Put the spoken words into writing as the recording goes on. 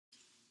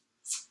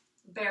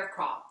bear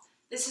crawl.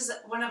 This is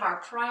one of our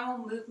primal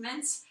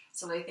movements.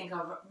 So we think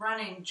of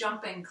running,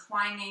 jumping,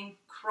 climbing,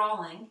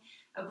 crawling.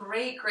 A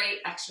great, great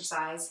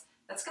exercise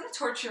that's going to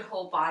torch your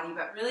whole body,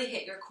 but really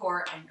hit your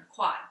core and your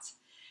quads.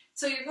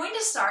 So you're going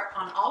to start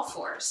on all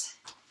fours.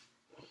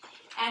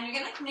 And you're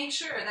going to make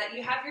sure that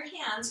you have your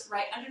hands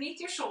right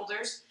underneath your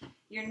shoulders,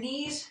 your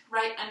knees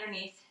right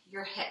underneath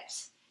your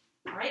hips.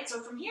 All right,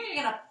 so from here,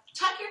 you're going to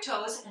tuck your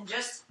toes and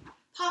just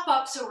pop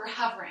up so we're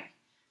hovering.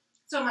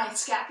 So my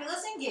scapula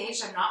is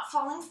engaged. I'm not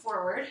falling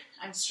forward.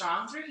 I'm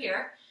strong through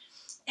here.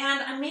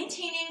 And I'm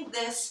maintaining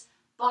this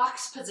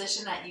box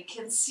position that you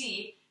can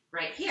see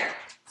right here.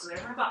 So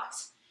there's my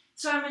box.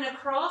 So I'm going to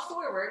crawl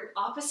forward,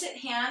 opposite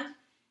hand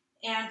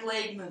and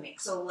leg moving.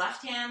 So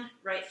left hand,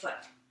 right foot.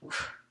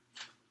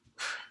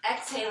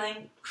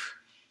 Exhaling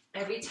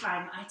every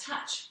time I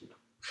touch.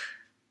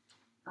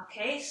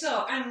 Okay,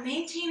 so I'm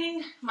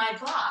maintaining my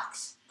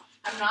box.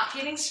 I'm not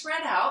getting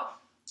spread out.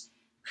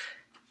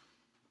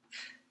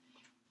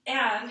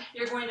 And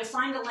you're going to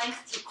find a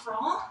length to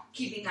crawl,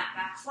 keeping that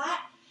back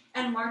flat,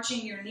 and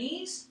marching your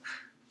knees.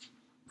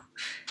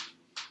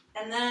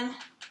 And then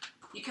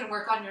you can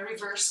work on your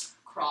reverse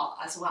crawl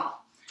as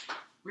well.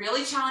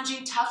 Really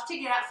challenging, tough to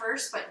get at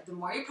first, but the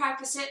more you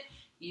practice it,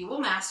 you will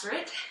master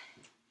it.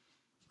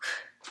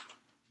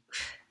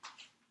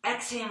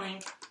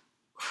 Exhaling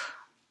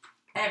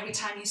every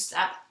time you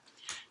step.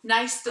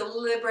 Nice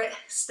deliberate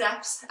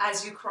steps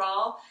as you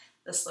crawl.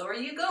 The slower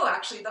you go,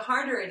 actually, the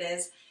harder it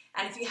is.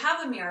 And if you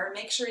have a mirror,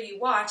 make sure you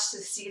watch to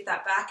see if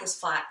that back is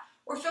flat,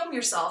 or film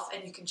yourself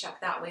and you can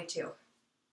check that way too.